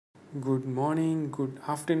Good morning, good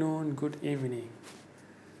afternoon, good evening.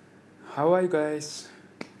 How are you guys?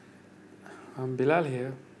 I'm Bilal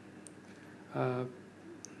here, a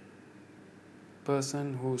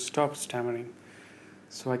person who stopped stammering,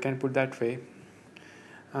 so I can put that way.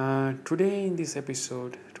 Today in this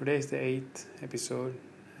episode, today is the 8th episode,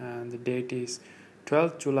 and the date is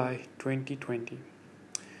 12th July 2020.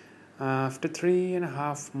 After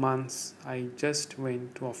 3.5 months, I just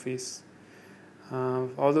went to office.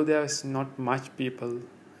 Although there's not much people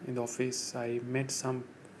in the office, I met some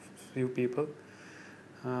few people.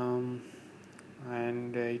 Um,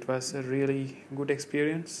 and it was a really good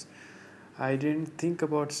experience. I didn't think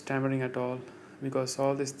about stammering at all because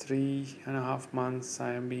all these 3.5 months I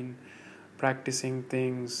have been practicing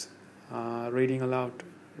things, reading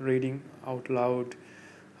out loud,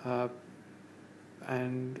 uh,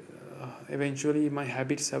 and eventually my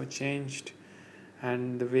habits have changed,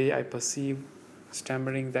 and the way I perceive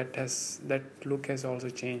stammering that look has also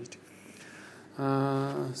changed.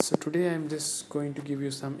 So today I'm just going to give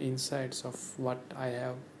you some insights of what I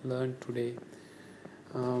have learned today.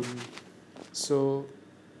 Um, so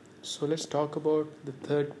so let's talk about the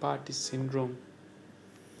third party syndrome.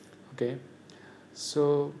 Okay.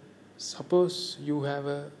 So suppose you have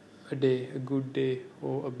a day, a good day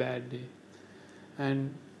or a bad day,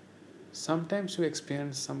 and sometimes you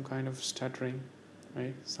experience some kind of stuttering,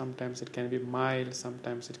 right? Sometimes it can be mild,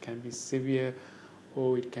 sometimes it can be severe,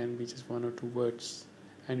 or it can be just one or two words,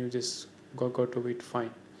 and you just got to it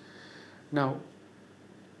fine. Now,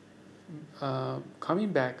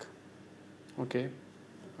 coming back, okay,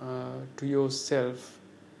 to yourself,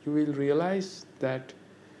 you will realize that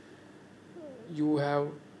you have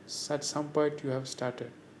at some point you have started.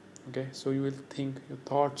 Okay, so you will think your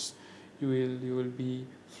thoughts. You will be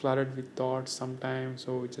flooded with thoughts sometimes,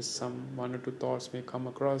 or just some one or two thoughts may come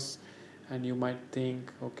across, and you might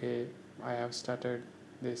think, okay, I have started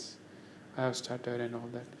this, I have started, and all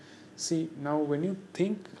that. See, now when you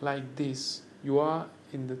think like this, you are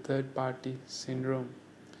in the third party syndrome.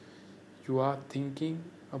 You are thinking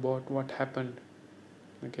about what happened.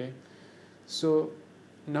 Okay, so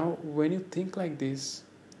now when you think like this,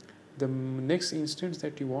 the next instance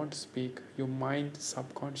that you want to speak, your mind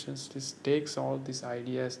subconsciously takes all these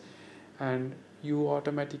ideas, and you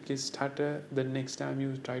automatically stutter the next time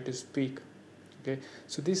you try to speak. Okay,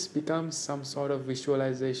 so this becomes some sort of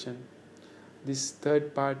visualization. This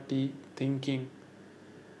third party thinking,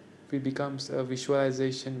 it becomes a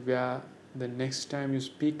visualization where the next time you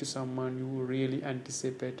speak to someone, you really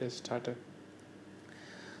anticipate a stutter.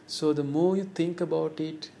 So the more you think about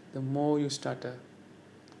it, the more you stutter.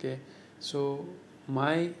 Okay, so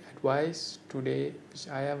my advice today, which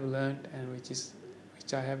I have learned and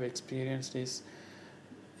which I have experienced, is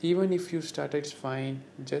even if you stutter, it's fine.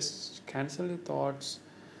 Just cancel your thoughts.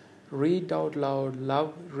 Read out loud.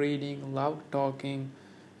 Love reading. Love talking.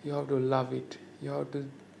 You have to love it. You have to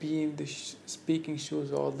be in the speaking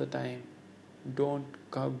shoes all the time. Don't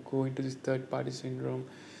go into this third party syndrome.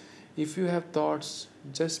 If you have thoughts,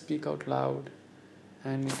 just speak out loud,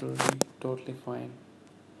 and it will be totally fine.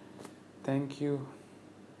 Thank you.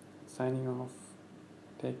 Signing off.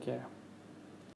 Take care.